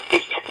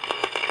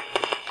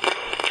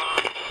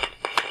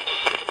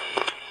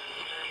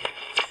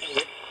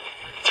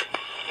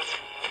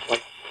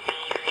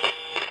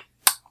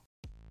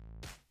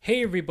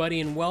Hey everybody,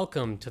 and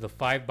welcome to the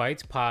 5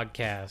 Bytes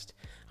Podcast.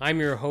 I'm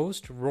your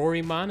host,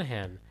 Rory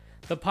Monahan.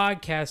 The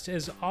podcast,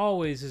 as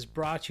always, is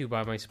brought to you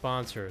by my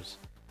sponsors.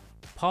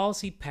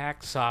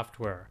 PolicyPak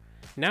Software,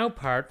 now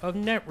part of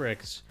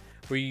Netrix,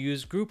 where you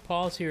use Group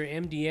Policy or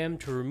MDM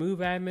to remove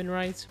admin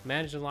rights,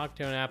 manage and lock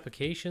down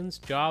applications,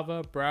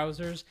 Java,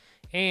 browsers,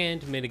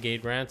 and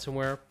mitigate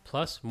ransomware,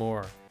 plus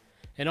more.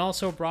 And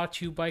also brought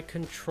to you by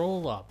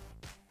ControlUp,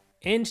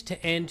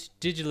 end-to-end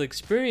digital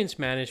experience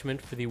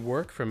management for the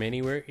work from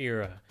anywhere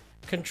era.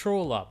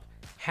 ControlUp,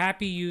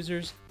 happy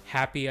users,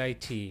 happy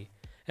IT.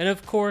 And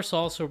of course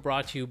also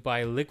brought to you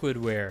by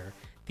Liquidware,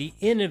 the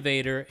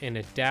innovator in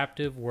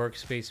adaptive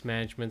workspace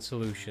management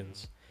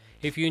solutions.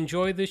 If you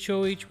enjoy this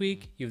show each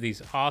week, you have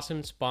these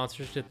awesome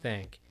sponsors to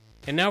thank.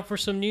 And now for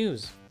some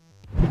news.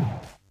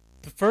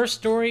 The first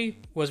story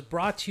was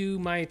brought to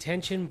my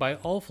attention by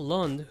Ulf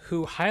Lund,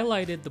 who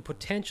highlighted the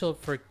potential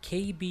for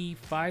KB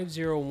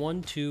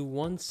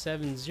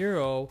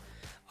 5012170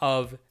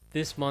 of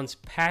this month's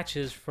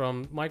patches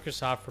from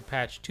Microsoft for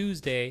Patch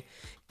Tuesday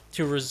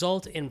to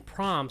result in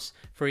prompts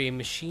for a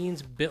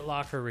machine's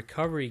BitLocker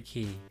recovery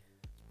key,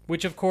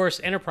 which of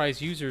course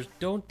enterprise users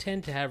don't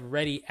tend to have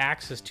ready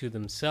access to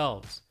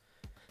themselves.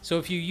 So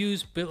if you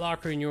use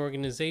BitLocker in your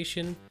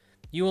organization,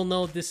 you will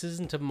know this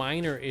isn't a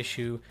minor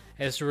issue,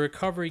 as the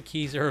recovery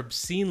keys are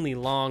obscenely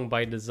long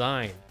by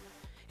design.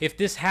 If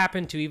this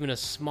happened to even a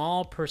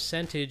small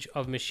percentage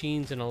of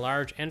machines in a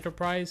large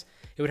enterprise,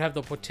 it would have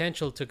the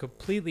potential to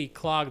completely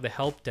clog the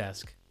help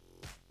desk.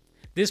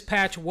 This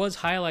patch was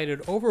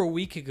highlighted over a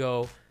week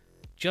ago,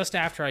 just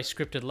after I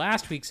scripted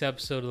last week's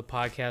episode of the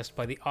podcast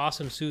by the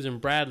awesome Susan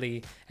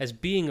Bradley as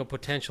being a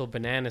potential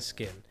banana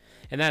skin.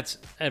 And that's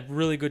a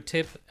really good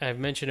tip. I've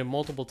mentioned it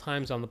multiple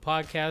times on the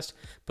podcast,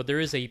 but there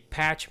is a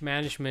patch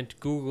management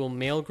Google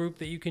mail group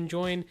that you can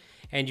join,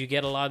 and you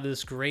get a lot of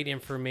this great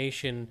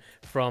information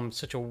from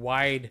such a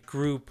wide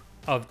group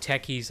of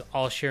techies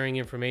all sharing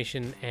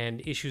information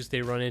and issues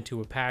they run into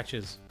with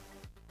patches.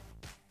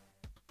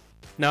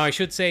 Now, I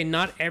should say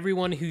not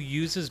everyone who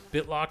uses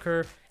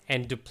BitLocker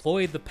and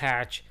deployed the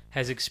patch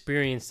has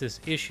experienced this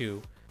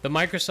issue. The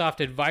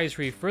Microsoft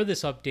advisory for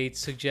this update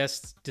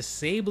suggests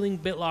disabling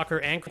BitLocker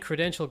and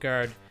Credential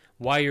Guard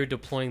while you're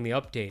deploying the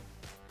update.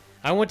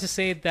 I want to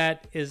say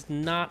that is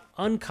not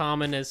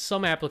uncommon, as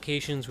some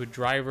applications with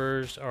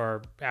drivers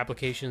or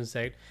applications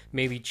that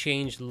maybe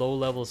change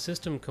low-level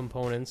system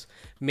components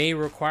may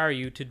require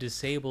you to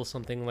disable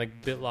something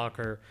like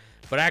BitLocker.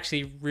 But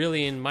actually,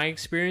 really in my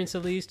experience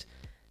at least,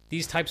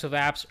 these types of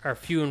apps are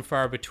few and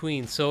far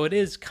between, so it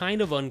is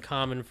kind of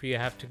uncommon for you to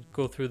have to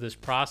go through this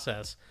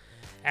process.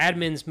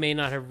 Admins may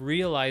not have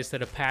realized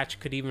that a patch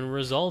could even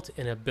result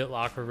in a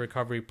BitLocker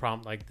recovery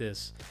prompt like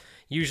this.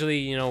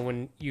 Usually,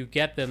 when you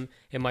get them,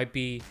 it might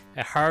be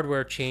a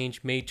hardware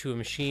change made to a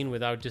machine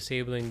without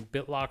disabling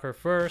BitLocker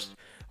first,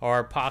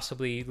 or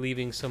possibly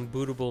leaving some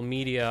bootable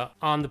media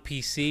on the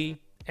PC,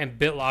 and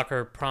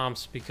BitLocker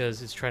prompts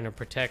because it's trying to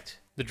protect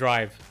the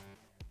drive.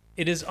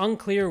 It is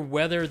unclear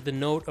whether the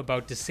note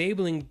about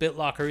disabling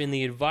BitLocker in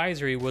the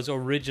advisory was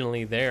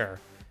originally there.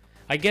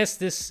 I guess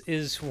this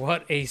is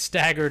what a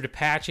staggered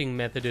patching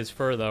method is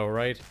for, though,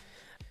 right?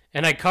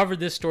 And I covered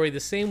this story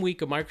the same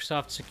week a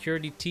Microsoft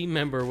security team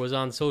member was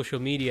on social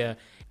media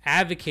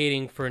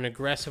advocating for an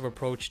aggressive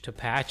approach to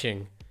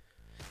patching.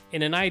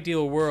 In an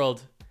ideal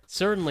world,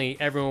 certainly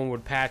everyone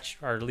would patch,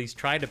 or at least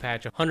try to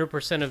patch,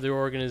 100% of their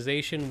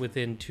organization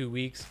within 2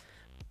 weeks.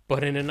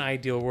 But in an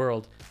ideal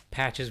world,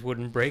 patches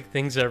wouldn't break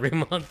things every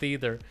month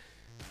either.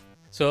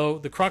 So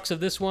the crux of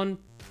this one,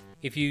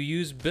 if you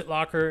use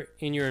BitLocker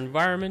in your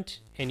environment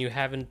and you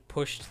haven't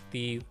pushed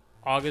the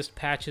August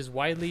patches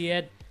widely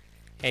yet,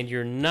 and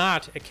you're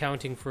not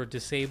accounting for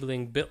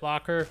disabling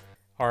BitLocker,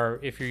 or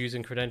if you're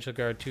using Credential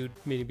Guard too,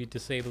 maybe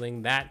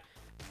disabling that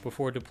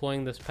before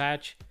deploying this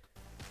patch,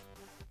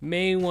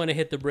 may want to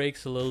hit the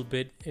brakes a little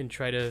bit and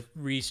try to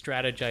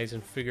re-strategize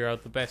and figure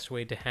out the best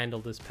way to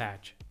handle this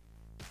patch.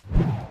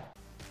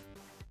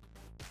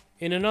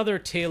 In another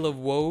tale of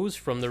woes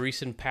from the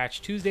recent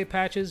Patch Tuesday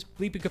patches,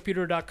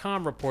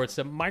 BleepyComputer.com reports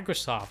that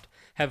Microsoft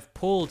have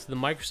pulled the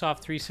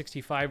Microsoft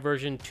 365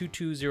 version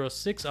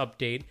 2206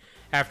 update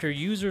after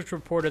users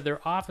reported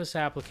their Office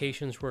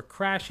applications were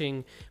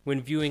crashing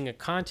when viewing a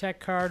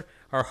contact card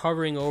or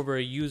hovering over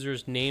a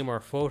user's name or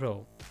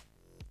photo.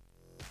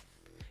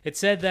 It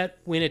said that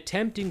when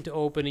attempting to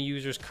open a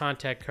user's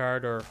contact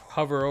card or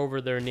hover over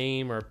their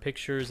name or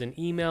pictures in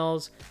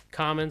emails,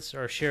 comments,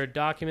 or shared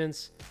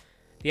documents,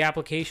 the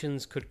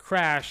applications could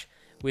crash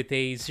with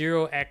a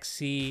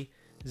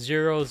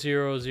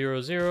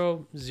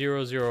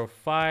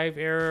 0xC0000005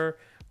 error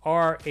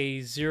or a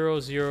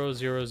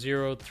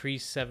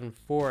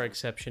 0000374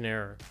 exception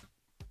error.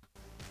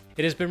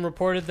 It has been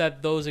reported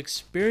that those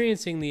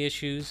experiencing the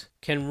issues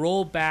can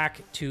roll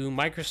back to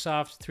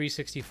Microsoft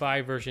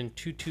 365 version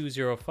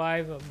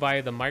 2205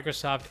 via the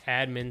Microsoft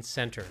Admin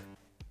Center.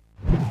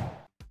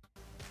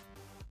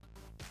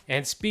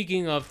 And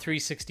speaking of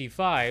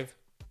 365,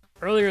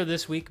 earlier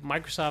this week,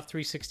 Microsoft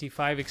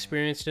 365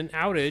 experienced an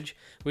outage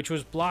which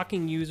was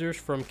blocking users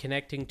from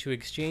connecting to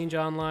Exchange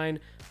Online,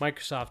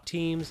 Microsoft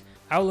Teams,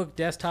 Outlook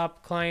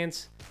desktop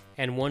clients,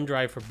 and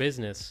OneDrive for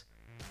Business.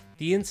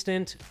 The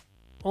incident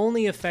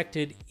only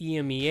affected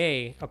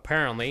EMEA,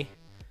 apparently.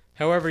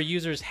 However,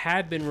 users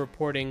had been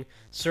reporting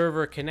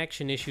server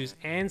connection issues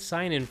and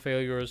sign-in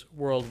failures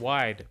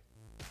worldwide.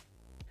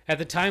 At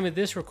the time of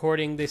this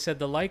recording, they said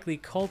the likely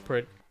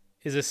culprit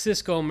is a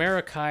Cisco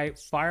Meraki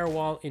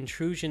firewall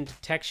intrusion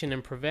detection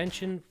and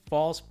prevention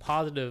false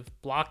positive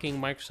blocking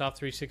Microsoft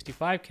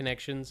 365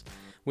 connections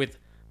with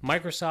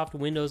Microsoft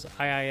Windows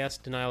IIS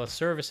denial of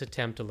service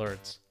attempt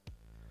alerts.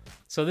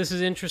 So this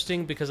is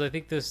interesting because I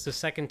think this is the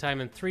second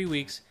time in 3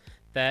 weeks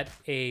that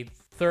a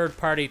third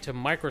party to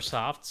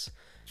Microsoft's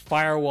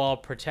firewall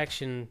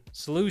protection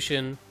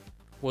solution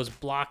was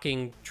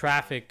blocking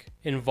traffic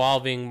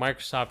involving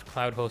Microsoft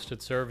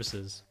cloud-hosted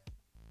services.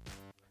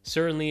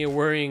 Certainly a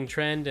worrying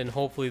trend, and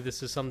hopefully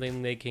this is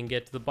something they can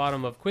get to the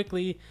bottom of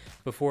quickly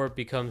before it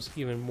becomes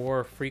even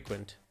more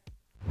frequent.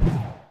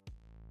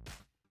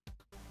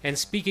 And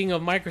speaking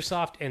of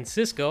Microsoft and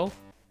Cisco,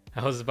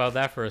 how's about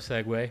that for a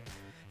segue?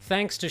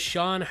 Thanks to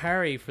Sean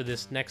Harry for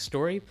this next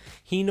story.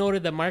 He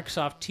noted that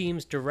Microsoft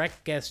Teams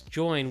direct guest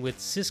join with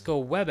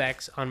Cisco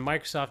WebEx on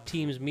Microsoft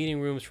Teams meeting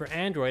rooms for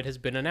Android has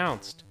been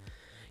announced.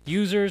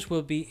 Users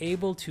will be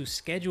able to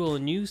schedule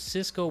new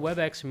Cisco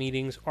WebEx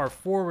meetings or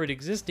forward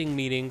existing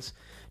meetings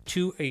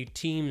to a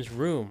Teams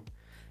room,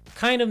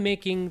 kind of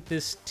making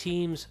this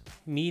Teams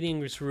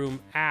meetings room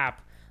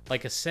app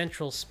like a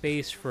central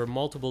space for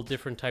multiple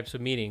different types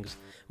of meetings,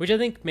 which I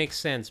think makes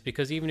sense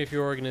because even if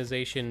your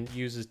organization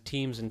uses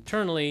Teams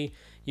internally,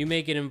 you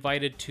may get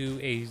invited to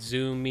a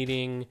Zoom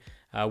meeting,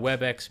 a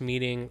WebEx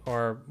meeting,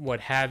 or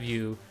what have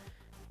you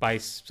by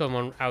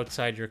someone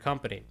outside your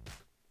company.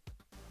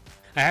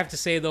 I have to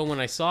say, though, when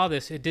I saw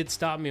this, it did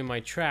stop me in my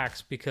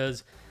tracks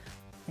because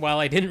while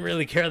I didn't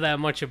really care that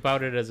much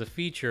about it as a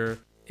feature,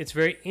 it's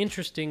very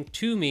interesting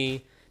to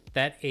me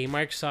that a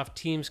Microsoft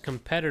Teams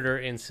competitor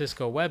in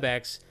Cisco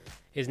WebEx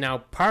is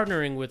now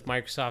partnering with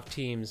Microsoft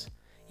Teams,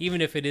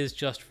 even if it is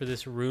just for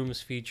this Rooms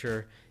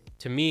feature.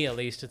 To me, at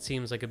least, it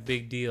seems like a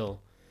big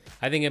deal.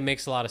 I think it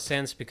makes a lot of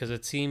sense because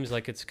it seems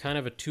like it's kind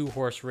of a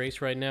two-horse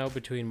race right now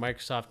between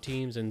Microsoft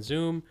Teams and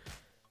Zoom.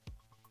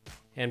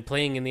 And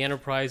playing in the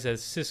enterprise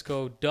as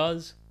Cisco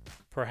does,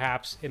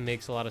 perhaps it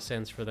makes a lot of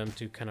sense for them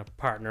to kind of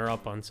partner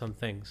up on some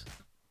things.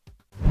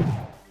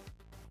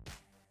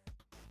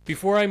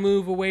 Before I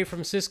move away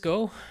from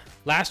Cisco,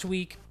 last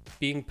week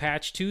being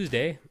Patch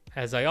Tuesday,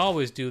 as I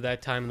always do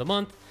that time of the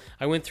month,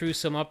 I went through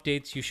some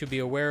updates you should be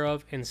aware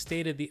of and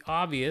stated the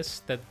obvious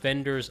that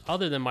vendors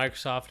other than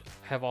Microsoft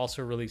have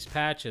also released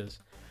patches.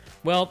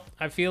 Well,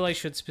 I feel I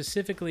should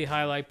specifically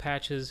highlight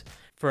patches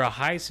for a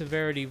high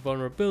severity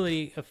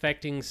vulnerability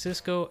affecting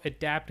Cisco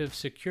Adaptive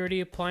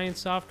Security Appliance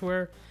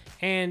software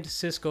and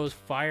Cisco's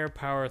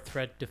Firepower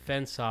Threat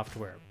Defense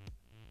software.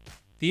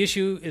 The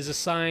issue is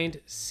assigned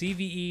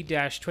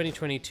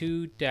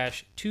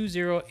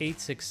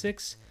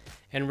CVE-2022-20866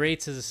 and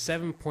rates as a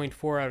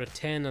 7.4 out of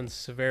 10 on the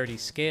severity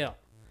scale.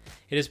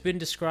 It has been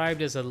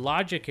described as a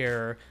logic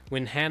error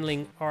when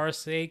handling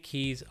RSA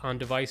keys on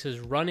devices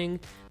running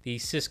the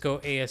Cisco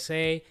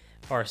ASA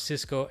or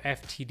Cisco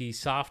FTD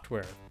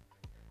software.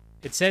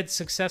 It said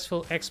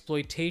successful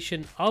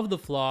exploitation of the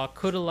flaw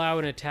could allow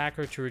an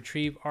attacker to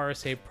retrieve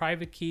RSA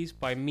private keys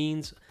by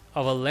means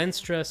of a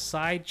Lenstra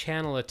side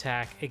channel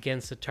attack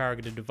against the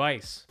targeted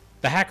device.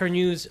 The Hacker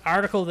News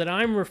article that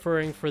I'm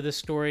referring for this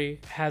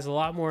story has a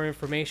lot more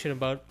information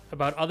about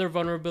other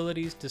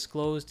vulnerabilities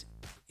disclosed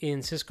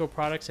in Cisco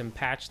products and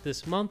patched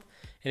this month.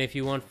 And if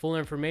you want full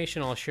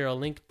information, I'll share a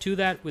link to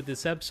that with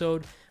this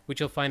episode, which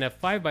you'll find at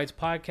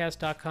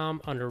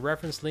 5bytespodcast.com under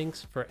reference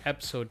links for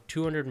episode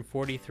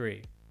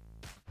 243.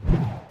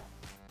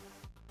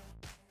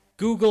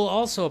 Google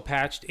also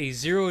patched a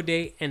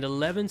 0-day and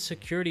 11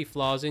 security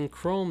flaws in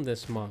Chrome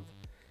this month.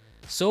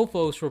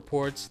 Sophos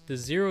reports the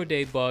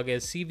 0-day bug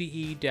as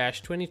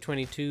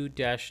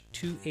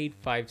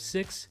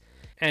CVE-2022-2856,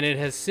 and it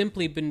has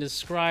simply been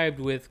described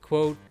with,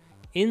 quote,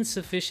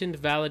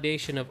 insufficient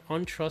validation of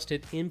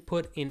untrusted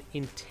input in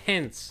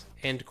intents,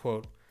 end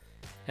quote.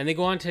 And they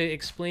go on to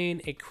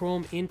explain a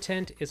Chrome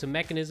intent is a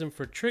mechanism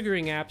for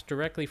triggering apps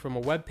directly from a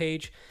web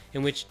page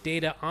in which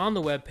data on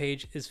the web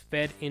page is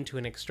fed into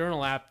an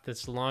external app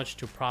that's launched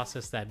to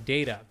process that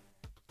data.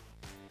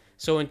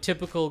 So in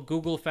typical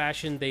Google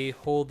fashion, they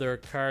hold their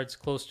cards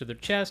close to their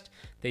chest.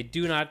 They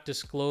do not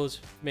disclose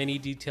many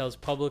details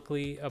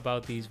publicly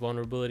about these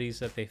vulnerabilities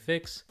that they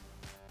fix.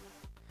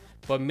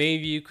 But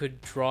maybe you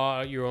could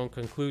draw your own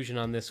conclusion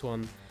on this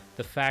one.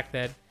 The fact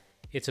that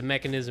it's a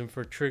mechanism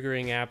for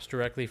triggering apps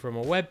directly from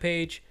a web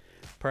page.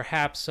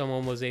 Perhaps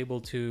someone was able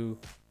to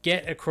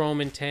get a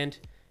Chrome intent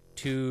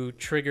to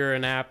trigger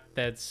an app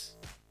that's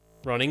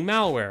running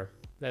malware.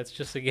 That's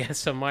just a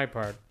guess on my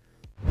part.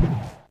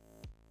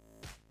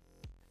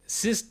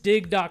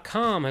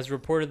 Sysdig.com has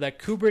reported that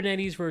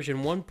Kubernetes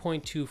version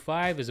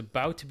 1.25 is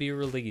about to be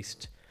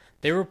released.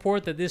 They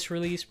report that this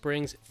release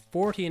brings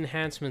 40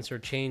 enhancements or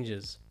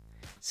changes.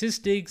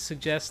 Sysdig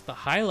suggests the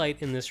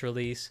highlight in this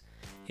release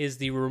is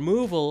the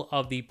removal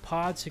of the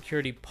pod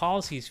security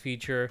policies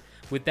feature,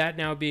 with that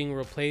now being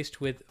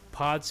replaced with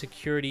pod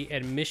security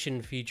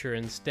admission feature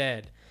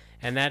instead.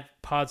 And that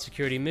pod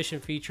security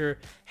admission feature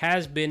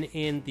has been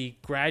in the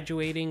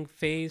graduating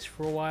phase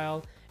for a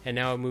while, and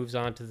now it moves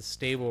on to the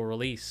stable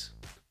release.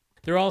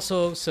 There are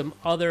also some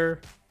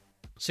other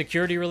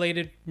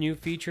security-related new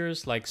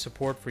features like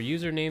support for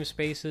user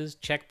namespaces,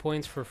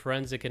 checkpoints for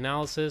forensic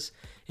analysis,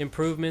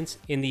 improvements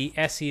in the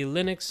SE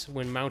Linux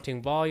when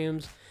mounting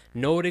volumes,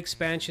 node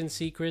expansion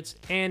secrets,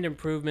 and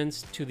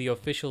improvements to the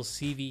official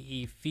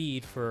CVE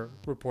feed for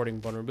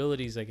reporting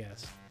vulnerabilities, I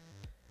guess.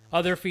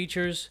 Other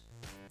features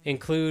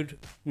include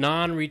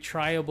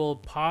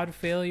non-retriable pod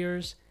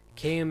failures,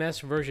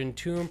 KMS version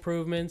 2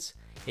 improvements,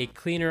 a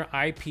cleaner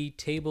IP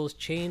tables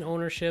chain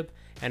ownership,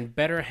 and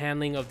better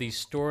handling of the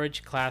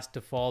storage class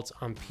defaults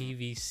on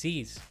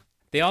PVCs.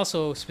 They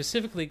also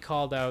specifically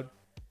called out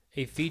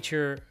a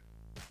feature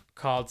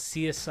called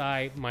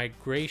CSI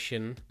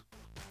migration,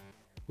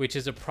 which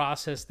is a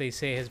process they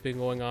say has been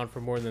going on for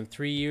more than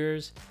 3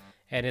 years,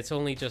 and it's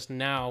only just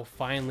now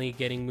finally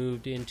getting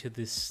moved into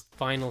the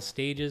final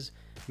stages,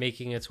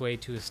 making its way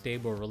to a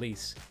stable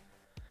release.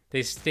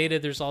 They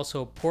stated there's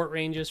also port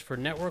ranges for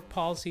network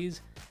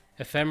policies,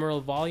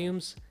 ephemeral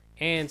volumes,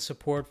 and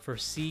support for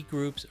C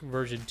Groups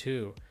version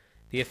 2.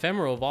 The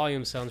ephemeral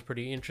volume sounds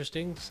pretty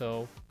interesting,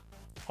 so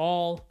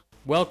all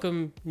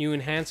welcome new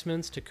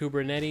enhancements to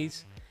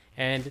Kubernetes,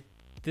 and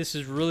this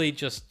is really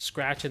just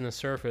scratching the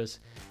surface.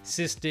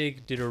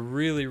 Sysdig did a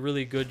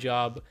really good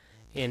job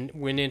and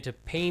went into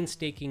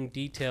painstaking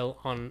detail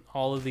on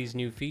all of these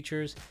new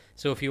features,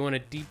 so if you want to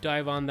deep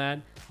dive on that,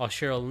 I'll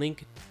share a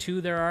link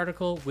to their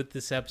article with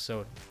this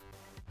episode.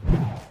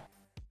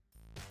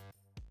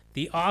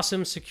 The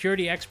awesome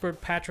security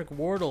expert Patrick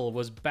Wardle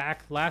was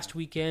back last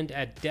weekend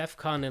at DEF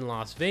CON in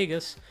Las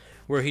Vegas,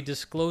 where he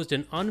disclosed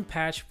an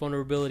unpatched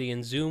vulnerability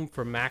in Zoom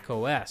for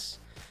macOS.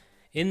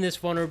 In this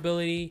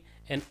vulnerability,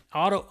 an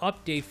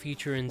auto-update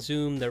feature in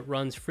Zoom that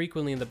runs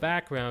frequently in the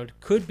background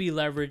could be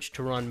leveraged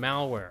to run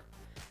malware.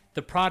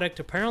 The product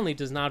apparently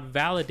does not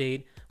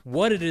validate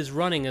what it is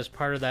running as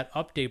part of that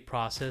update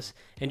process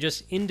and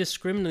just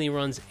indiscriminately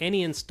runs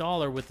any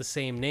installer with the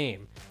same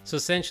name. So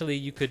essentially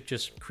you could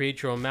just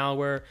create your own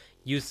malware,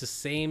 use the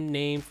same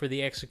name for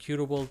the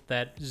executable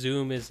that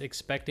Zoom is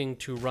expecting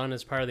to run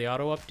as part of the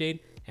auto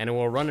update, and it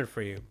will run it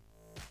for you.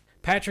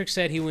 Patrick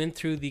said he went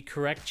through the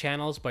correct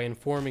channels by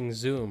informing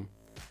Zoom.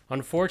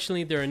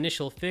 Unfortunately, their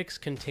initial fix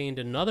contained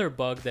another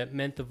bug that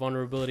meant the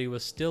vulnerability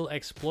was still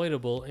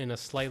exploitable in a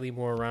slightly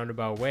more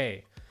roundabout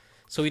way.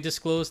 So he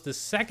disclosed the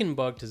second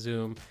bug to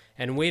Zoom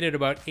and waited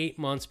about 8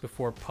 months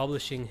before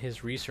publishing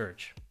his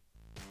research.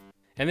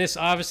 And this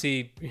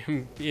obviously,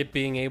 it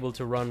being able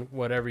to run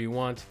whatever you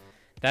want,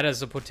 that has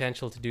the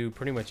potential to do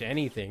pretty much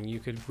anything. You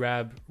could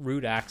grab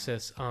root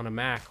access on a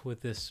Mac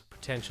with this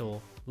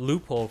potential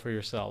loophole for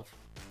yourself.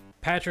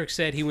 Patrick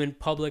said he went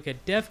public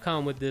at DEF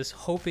CON with this,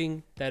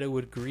 hoping that it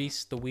would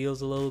grease the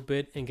wheels a little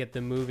bit and get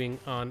them moving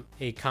on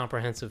a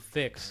comprehensive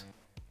fix.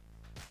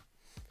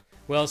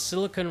 Well,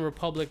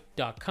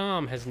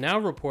 SiliconRepublic.com has now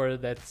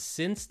reported that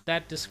since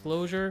that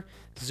disclosure,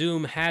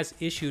 Zoom has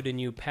issued a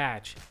new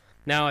patch.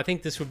 Now, I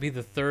think this would be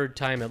the third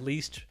time at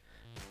least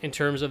in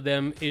terms of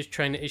them is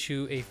trying to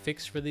issue a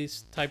fix for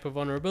this type of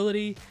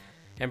vulnerability,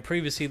 and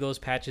previously those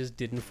patches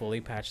didn't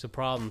fully patch the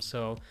problem,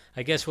 so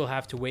I guess we'll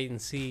have to wait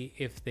and see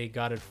if they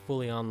got it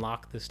fully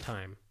unlocked this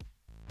time.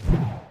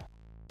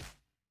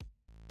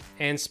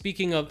 And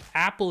speaking of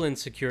Apple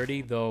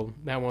insecurity, though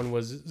that one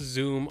was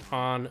Zoom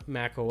on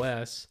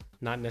macOS,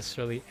 not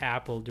necessarily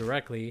Apple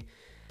directly,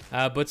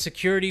 but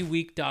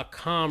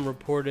SecurityWeek.com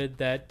reported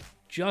that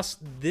just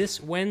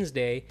this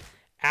Wednesday,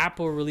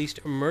 Apple released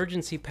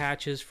emergency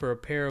patches for a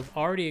pair of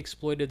already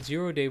exploited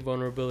zero-day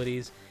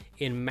vulnerabilities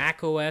in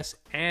macOS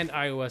and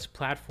iOS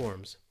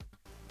platforms.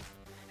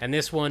 And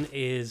this one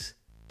is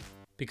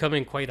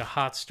becoming quite a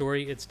hot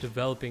story. It's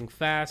developing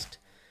fast.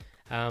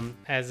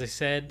 As I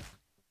said,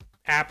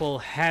 Apple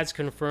has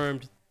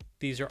confirmed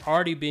these are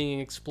already being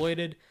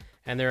exploited,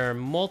 and there are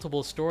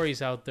multiple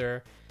stories out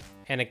there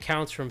and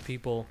accounts from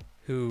people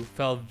who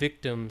fell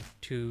victim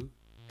to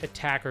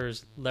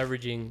attackers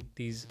leveraging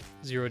these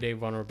zero-day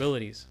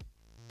vulnerabilities.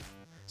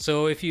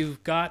 So if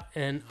you've got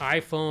an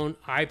iPhone,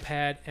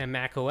 iPad, and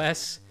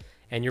macOS,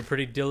 and you're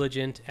pretty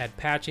diligent at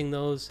patching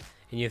those,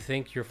 and you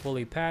think you're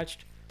fully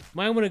patched,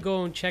 might want to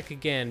go and check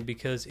again,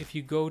 because if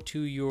you go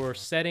to your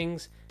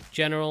settings,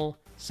 general,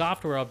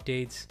 software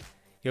updates,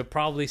 you'll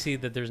probably see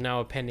that there's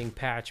now a pending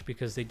patch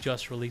because they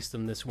just released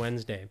them this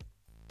Wednesday.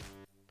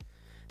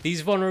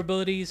 These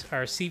vulnerabilities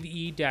are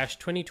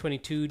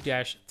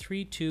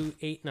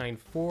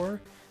CVE-2022-32894,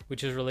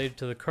 which is related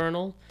to the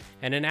kernel,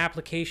 and an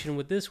application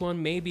with this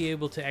one may be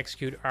able to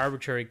execute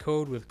arbitrary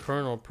code with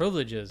kernel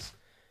privileges.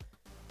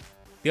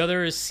 The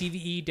other is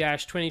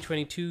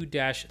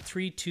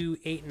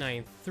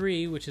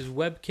CVE-2022-32893, which is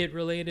WebKit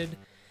related,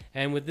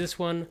 and with this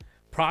one,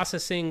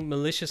 processing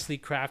maliciously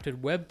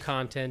crafted web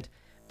content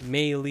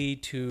may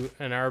lead to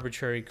an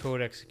arbitrary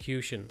code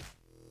execution.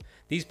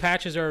 These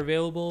patches are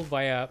available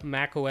via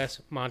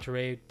macOS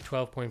Monterey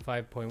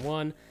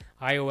 12.5.1,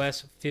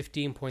 iOS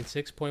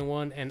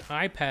 15.6.1, and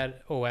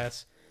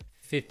iPadOS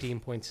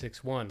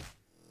 15.61.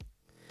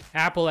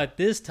 Apple at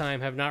this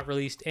time have not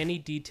released any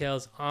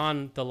details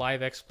on the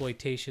live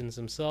exploitations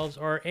themselves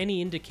or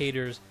any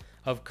indicators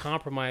of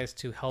compromise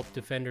to help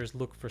defenders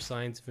look for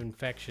signs of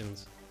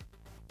infections.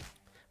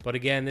 But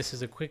again, this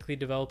is a quickly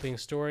developing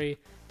story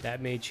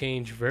that may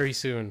change very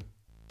soon.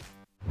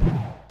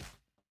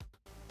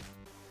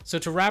 So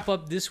to wrap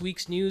up this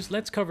week's news,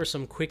 let's cover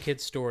some quick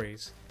hit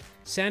stories.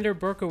 Sander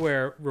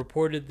Berkeware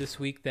reported this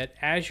week that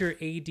Azure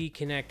AD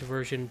Connect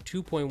version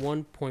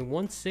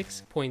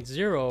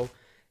 2.1.16.0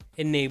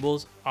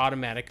 enables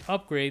automatic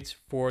upgrades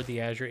for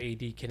the Azure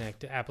AD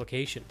Connect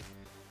application.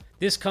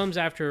 This comes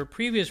after a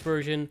previous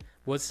version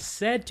was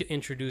said to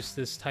introduce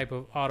this type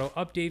of auto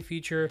update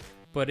feature,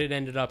 but it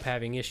ended up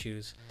having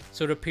issues.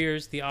 So it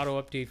appears the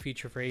auto update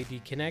feature for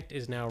AD Connect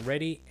is now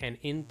ready and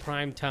in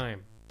prime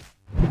time.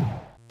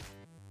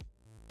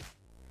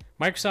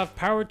 Microsoft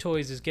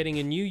PowerToys is getting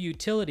a new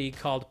utility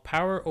called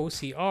Power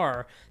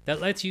OCR that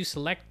lets you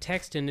select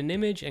text in an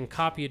image and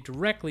copy it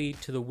directly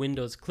to the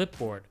Windows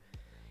clipboard.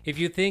 If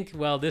you think,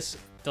 well, this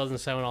doesn't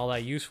sound all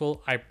that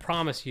useful, I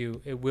promise you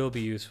it will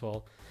be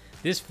useful.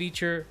 This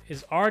feature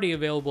is already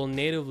available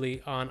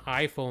natively on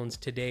iPhones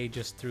today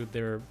just through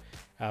their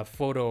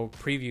photo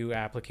preview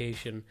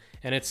application,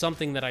 and it's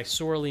something that I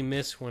sorely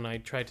miss when I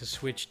try to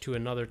switch to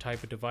another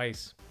type of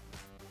device.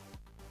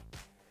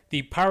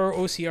 The Power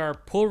OCR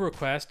pull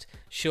request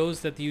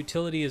shows that the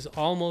utility is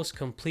almost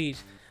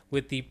complete,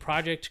 with the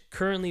project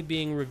currently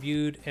being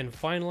reviewed and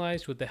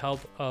finalized with the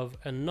help of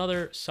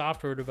another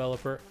software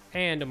developer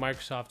and a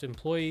Microsoft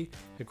employee,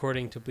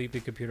 according to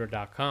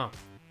bleepycomputer.com.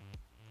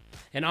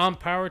 And on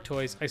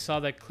PowerToys, I saw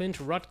that Clint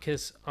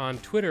Rutkus on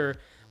Twitter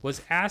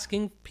was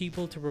asking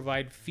people to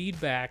provide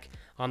feedback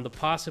on the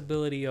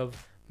possibility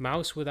of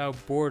Mouse Without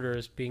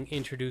Borders being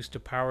introduced to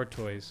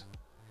PowerToys.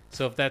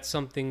 So if that's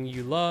something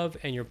you love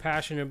and you're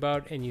passionate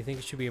about and you think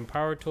it should be in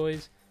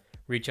PowerToys,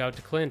 reach out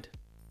to Clint.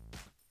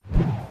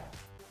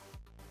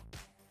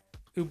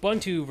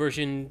 Ubuntu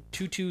version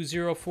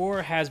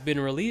 22.04 has been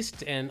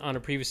released, and on a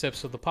previous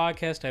episode of the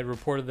podcast, I had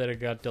reported that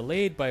it got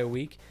delayed by a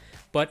week.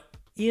 But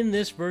in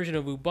this version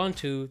of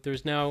Ubuntu,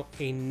 there's now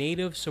a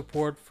native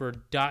support for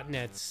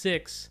 .NET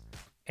 6,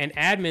 and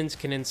admins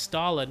can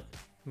install it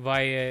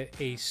via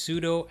a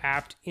sudo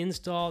apt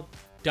install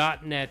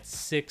 .NET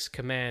 6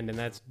 command, and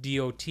that's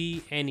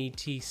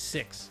 .NET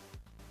 6.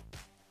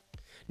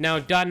 Now,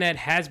 .NET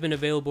has been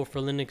available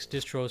for Linux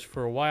distros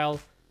for a while,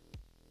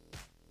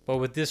 but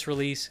with this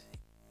release,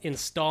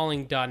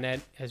 installing .NET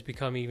has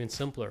become even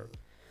simpler.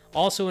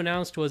 Also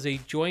announced was a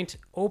joint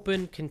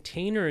open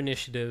container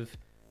initiative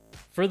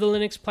for the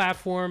Linux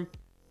platform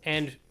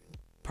and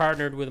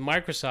partnered with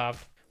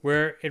Microsoft,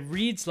 where it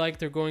reads like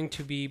they're going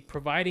to be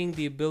providing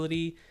the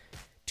ability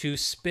to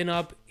spin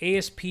up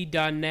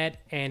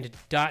ASP.NET and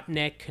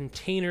 .NET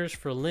containers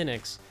for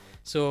Linux.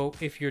 So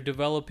if you're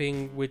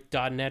developing with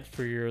 .NET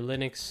for your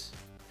Linux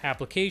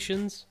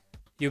applications,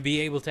 you'll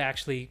be able to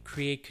actually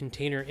create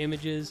container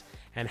images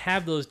and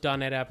have those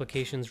 .NET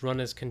applications run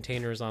as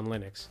containers on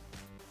Linux.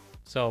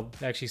 So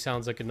it actually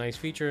sounds like a nice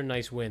feature,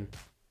 nice win.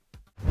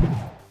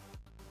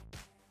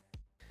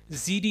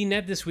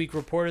 ZDNet this week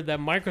reported that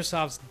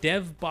Microsoft's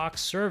DevBox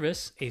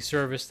service, a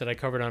service that I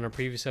covered on a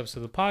previous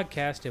episode of the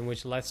podcast in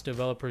which lets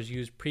developers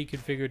use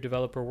pre-configured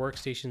developer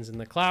workstations in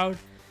the cloud,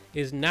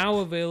 is now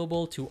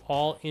available to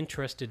all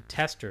interested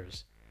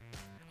testers.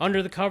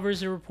 Under the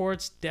covers, it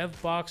reports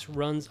DevBox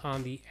runs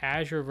on the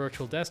Azure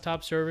Virtual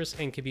Desktop Service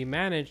and can be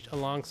managed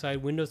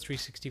alongside Windows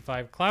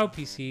 365 Cloud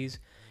PCs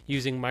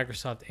using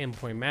Microsoft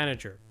Endpoint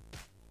Manager.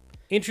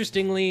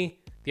 Interestingly,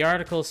 the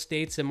article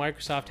states that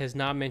Microsoft has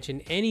not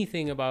mentioned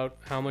anything about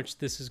how much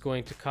this is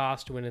going to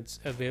cost when it's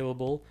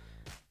available.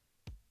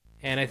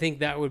 And I think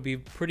that would be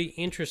pretty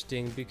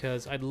interesting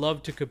because I'd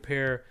love to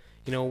compare,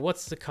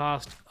 what's the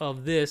cost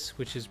of this,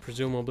 which is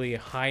presumably a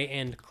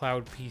high-end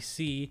cloud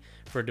PC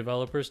for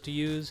developers to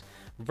use,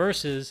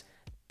 versus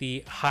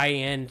the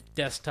high-end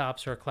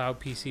desktops or cloud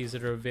PCs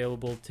that are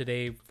available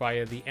today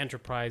via the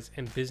enterprise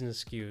and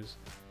business SKUs.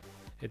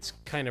 It's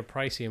kind of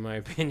pricey, in my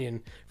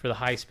opinion, for the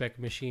high-spec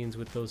machines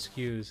with those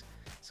SKUs.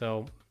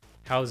 So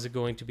how is it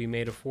going to be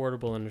made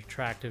affordable and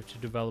attractive to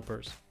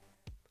developers?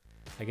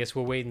 I guess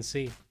we'll wait and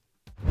see.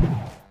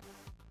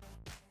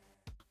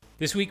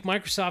 This week,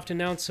 Microsoft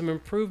announced some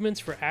improvements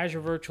for Azure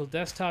Virtual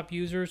Desktop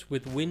users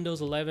with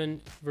Windows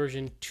 11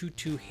 version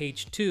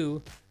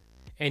 22H2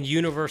 and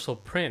Universal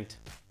Print.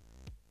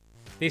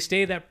 They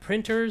say that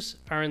printers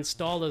are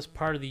installed as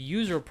part of the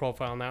user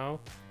profile now,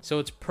 so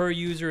it's per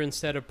user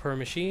instead of per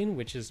machine,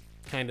 which is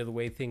kind of the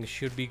way things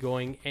should be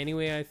going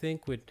anyway, I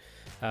think, with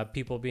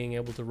people being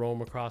able to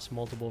roam across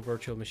multiple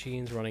virtual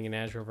machines, running an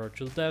Azure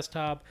Virtual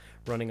Desktop,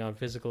 running on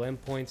physical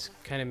endpoints.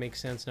 Kind of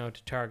makes sense now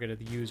to target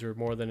the user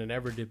more than it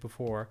ever did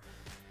before.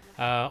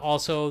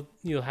 Also,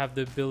 you'll have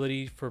the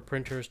ability for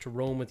printers to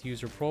roam with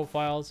user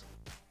profiles,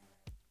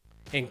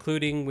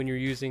 including when you're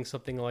using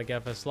something like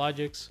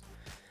FSLogix.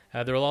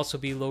 There will also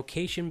be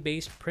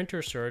location-based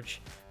printer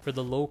search for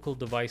the local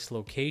device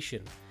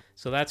location.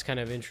 So that's kind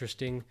of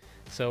interesting.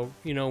 So,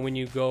 when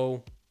you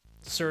go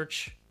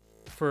search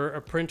for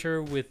a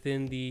printer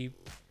within the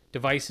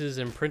devices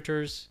and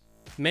printers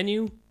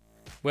menu,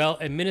 well,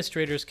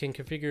 administrators can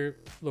configure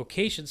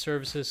location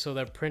services so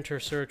that printer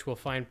search will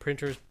find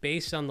printers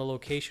based on the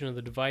location of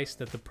the device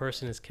that the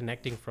person is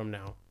connecting from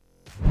now.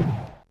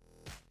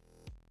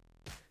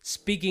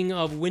 Speaking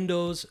of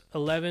Windows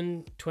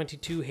 11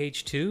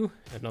 22H2,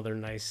 another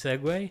nice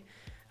segue,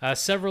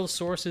 several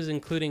sources,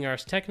 including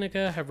Ars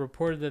Technica, have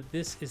reported that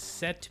this is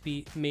set to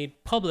be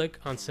made public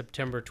on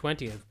September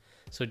 20th,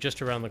 so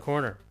just around the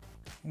corner.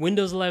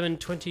 Windows 11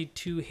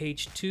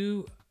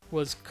 22H2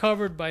 was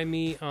covered by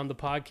me on the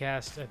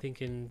podcast, I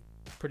think in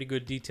pretty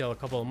good detail a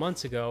couple of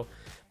months ago,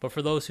 but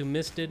for those who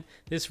missed it,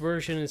 this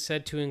version is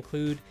said to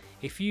include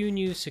a few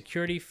new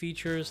security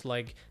features,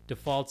 like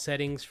default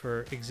settings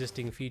for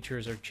existing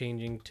features are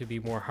changing to be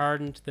more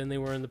hardened than they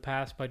were in the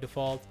past by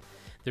default.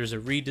 There's a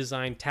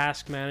redesigned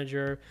task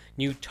manager,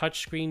 new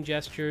touchscreen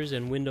gestures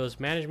and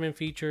Windows management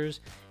features,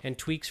 and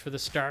tweaks for the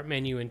start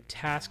menu and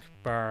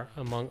taskbar,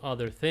 among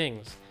other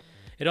things.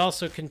 It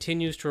also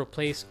continues to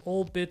replace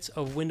old bits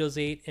of Windows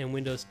 8 and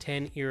Windows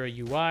 10 era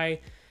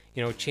UI,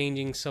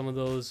 changing some of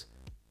those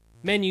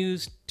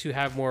menus to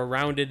have more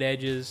rounded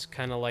edges,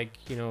 kind of like,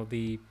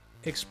 the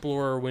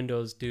Explorer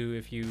windows do.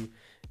 If you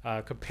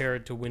compare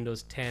it to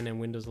Windows 10 and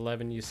Windows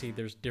 11, you see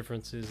there's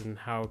differences in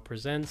how it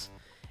presents,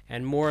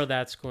 and more of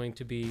that's going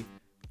to be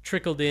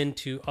trickled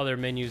into other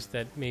menus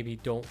that maybe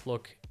don't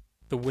look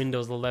the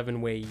Windows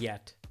 11 way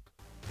yet.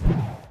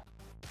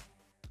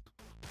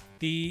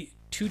 The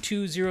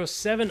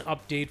 2207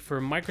 update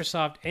for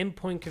Microsoft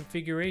Endpoint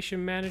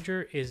Configuration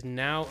Manager is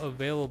now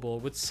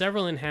available with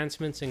several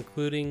enhancements,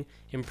 including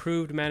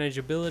improved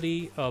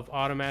manageability of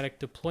automatic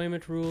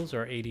deployment rules,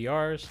 or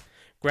ADRs,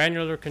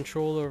 granular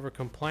control over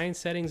compliance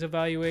settings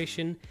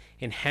evaluation,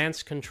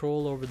 enhanced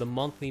control over the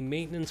monthly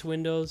maintenance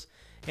windows,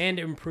 and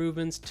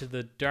improvements to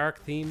the dark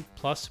theme,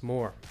 plus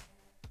more.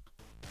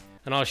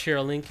 And I'll share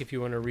a link if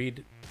you want to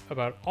read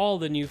about all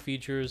the new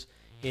features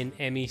in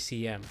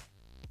MECM.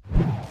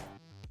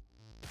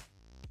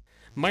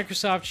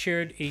 Microsoft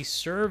shared a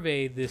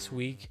survey this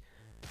week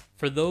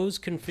for those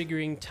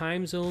configuring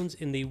time zones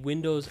in the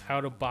Windows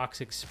out-of-box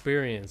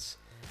experience.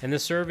 And the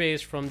survey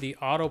is from the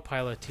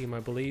Autopilot team, I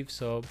believe,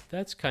 so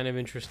that's kind of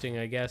interesting,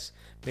 I guess.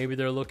 Maybe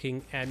they're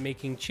looking at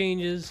making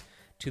changes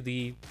to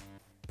the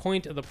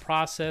point of the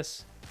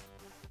process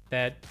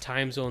that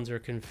time zones are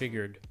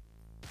configured.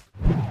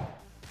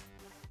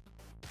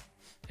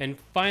 And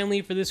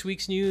finally, for this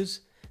week's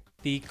news,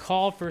 the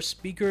call for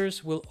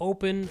speakers will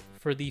open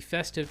for the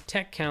festive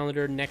tech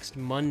calendar next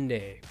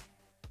Monday.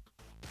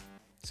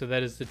 So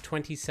that is the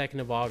 22nd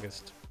of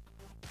August.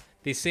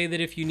 They say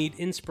that if you need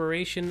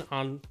inspiration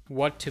on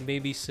what to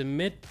maybe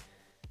submit,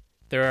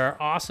 there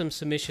are awesome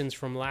submissions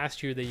from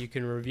last year that you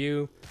can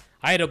review.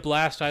 I had a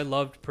blast. I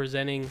loved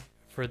presenting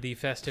for the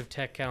festive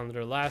tech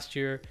calendar last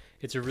year.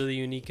 It's a really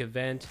unique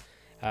event.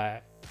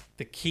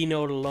 The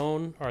keynote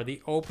alone, or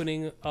the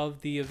opening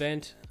of the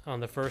event on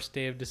the first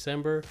day of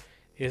December,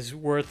 is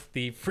worth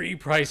the free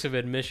price of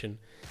admission.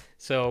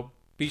 So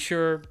be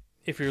sure,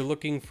 if you're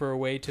looking for a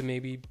way to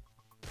maybe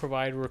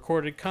provide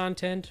recorded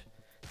content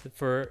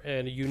for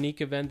a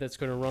unique event that's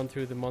going to run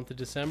through the month of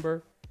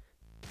December,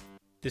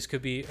 this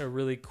could be a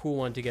really cool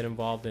one to get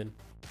involved in.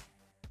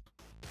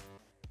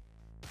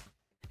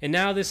 And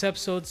now this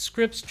episode's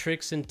scripts,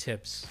 tricks, and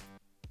tips.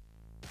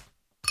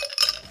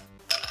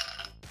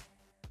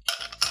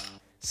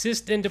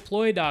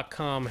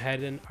 SystemDeploy.com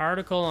had an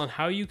article on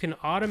how you can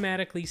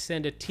automatically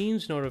send a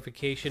Teams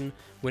notification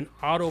when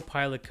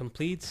Autopilot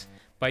completes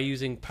by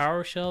using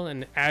PowerShell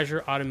and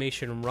Azure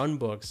Automation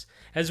Runbooks,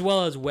 as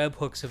well as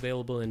webhooks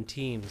available in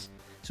Teams.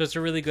 So it's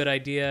a really good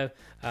idea.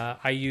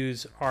 I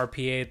use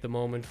RPA at the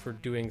moment for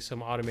doing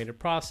some automated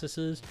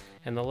processes,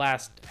 and the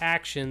last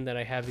action that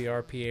I have the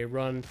RPA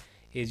run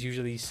is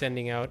usually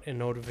sending out a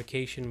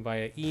notification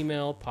via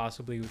email,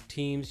 possibly with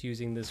Teams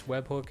using this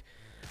webhook.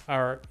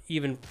 Or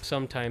even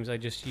sometimes I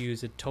just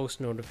use a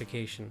toast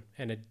notification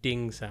and a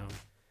ding sound.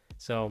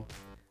 So,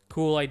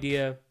 cool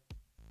idea.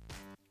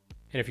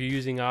 And if you're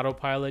using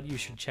Autopilot, you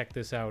should check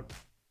this out.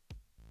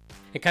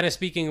 And kind of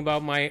speaking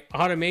about my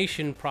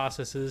automation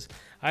processes,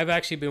 I've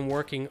actually been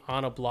working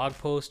on a blog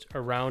post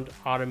around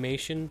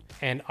automation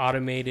and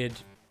automated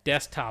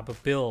desktop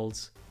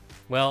builds.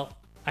 Well,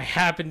 I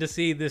happened to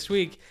see this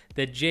week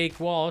that Jake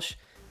Walsh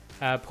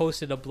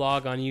posted a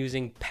blog on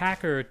using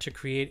Packer to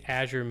create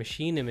Azure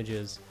machine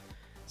images.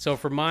 So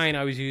for mine,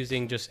 I was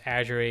using just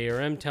Azure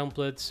ARM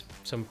templates,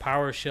 some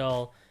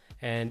PowerShell,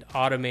 and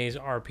Automaze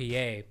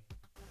RPA.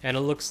 And it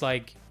looks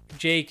like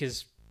Jake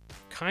is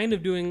kind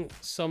of doing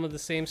some of the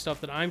same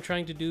stuff that I'm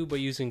trying to do, but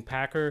using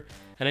Packer.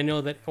 And I know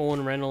that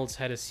Owen Reynolds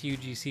had a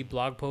CUGC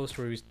blog post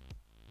where he was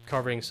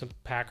covering some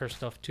Packer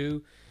stuff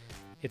too.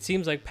 It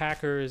seems like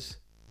Packer is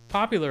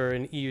popular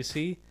in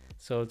EUC,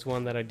 so it's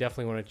one that I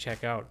definitely want to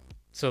check out.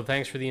 So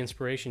thanks for the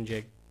inspiration,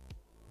 Jake.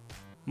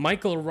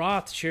 Michael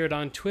Roth shared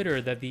on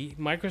Twitter that the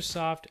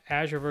Microsoft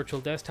Azure Virtual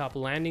Desktop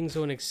Landing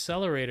Zone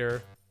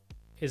Accelerator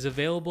is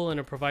available, and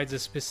it provides a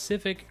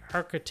specific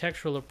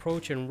architectural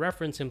approach and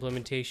reference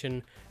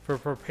implementation for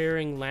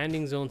preparing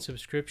landing zone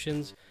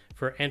subscriptions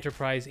for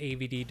enterprise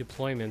AVD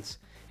deployments.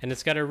 And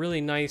it's got a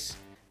really nice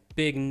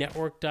big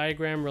network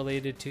diagram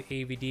related to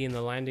AVD and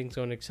the Landing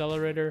Zone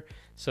Accelerator,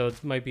 so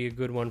it might be a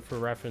good one for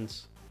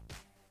reference.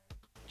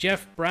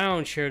 Jeff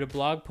Brown shared a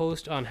blog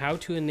post on how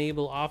to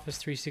enable Office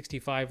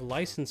 365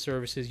 license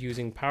services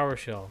using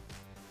PowerShell.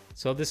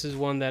 So this is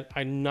one that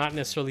I'm not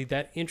necessarily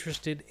that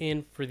interested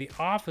in for the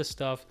Office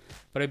stuff,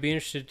 but I'd be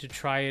interested to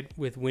try it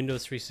with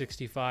Windows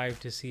 365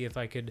 to see if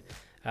I could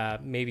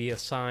maybe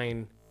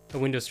assign a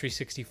Windows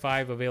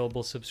 365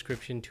 available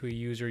subscription to a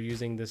user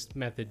using this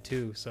method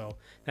too. So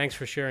thanks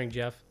for sharing,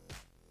 Jeff.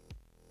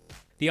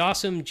 The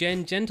awesome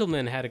Jen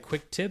Gentleman had a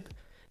quick tip.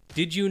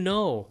 Did you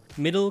know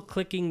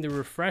middle-clicking the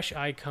refresh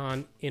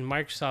icon in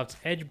Microsoft's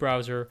Edge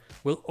browser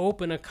will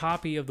open a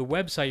copy of the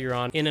website you're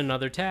on in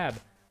another tab?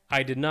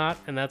 I did not,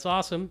 and that's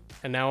awesome.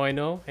 And now I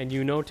know, and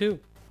you know too.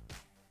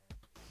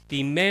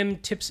 The MEM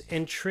Tips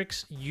and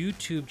Tricks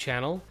YouTube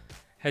channel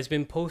has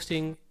been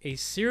posting a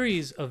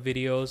series of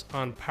videos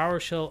on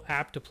PowerShell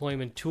App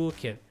Deployment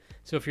Toolkit.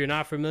 So if you're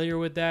not familiar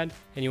with that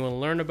and you want to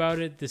learn about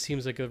it, this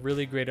seems like a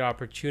really great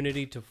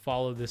opportunity to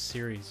follow this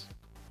series.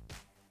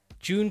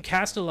 June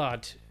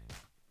Castellot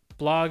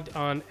blogged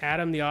on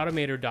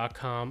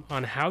adamtheautomator.com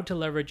on how to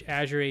leverage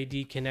Azure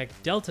AD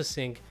Connect Delta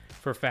Sync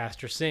for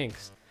faster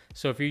syncs.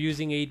 So if you're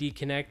using AD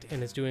Connect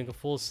and it's doing a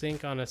full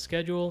sync on a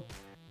schedule,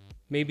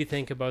 maybe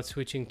think about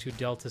switching to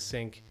Delta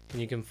Sync,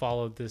 and you can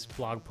follow this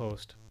blog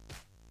post.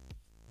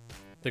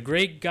 The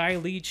great Guy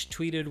Leach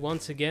tweeted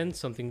once again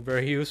something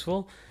very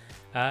useful.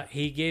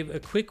 He gave a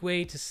quick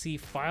way to see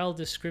file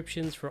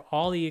descriptions for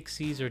all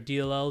EXEs or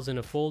DLLs in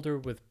a folder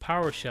with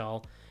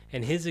PowerShell,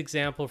 and his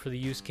example for the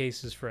use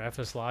cases for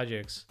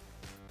FSLogix.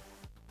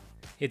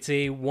 It's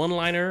a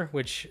one-liner,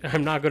 which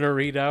I'm not going to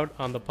read out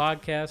on the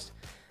podcast,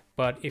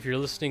 but if you're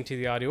listening to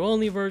the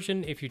audio-only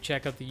version, if you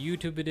check out the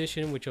YouTube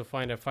edition, which you'll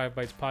find at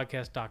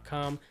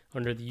 5bytespodcast.com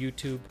under the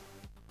YouTube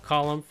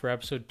column for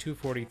episode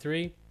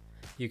 243,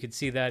 you can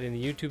see that in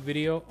the YouTube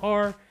video,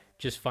 or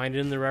just find it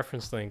in the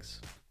reference links.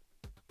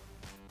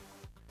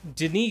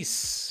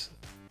 Denise,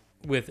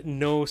 with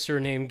no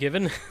surname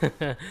given,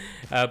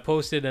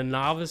 posted a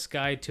novice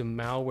guide to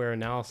malware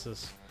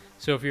analysis.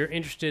 So if you're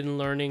interested in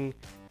learning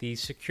the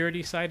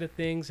security side of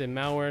things and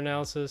malware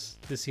analysis,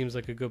 this seems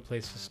like a good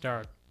place to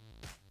start.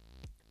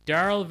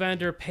 Daryl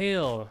Vander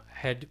Pale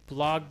had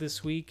blogged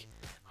this week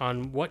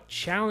on what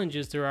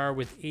challenges there are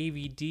with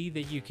AVD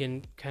that you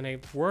can kind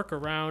of work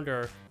around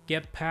or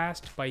get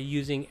past by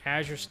using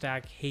Azure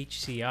Stack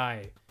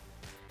HCI.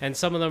 And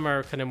some of them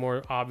are kind of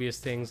more obvious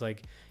things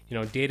like,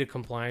 data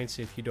compliance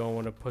if you don't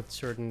want to put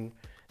certain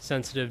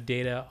sensitive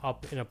data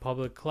up in a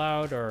public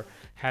cloud or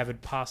have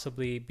it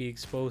possibly be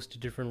exposed to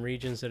different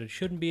regions that it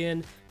shouldn't be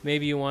in.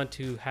 Maybe you want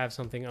to have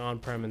something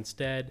on-prem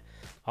instead.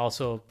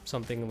 Also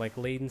something like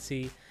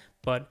latency.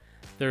 But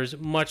there's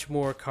much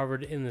more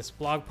covered in this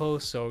blog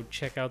post, so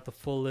check out the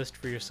full list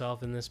for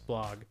yourself in this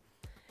blog.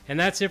 And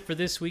that's it for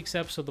this week's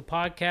episode of the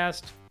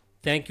podcast.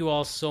 Thank you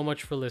all so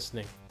much for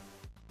listening.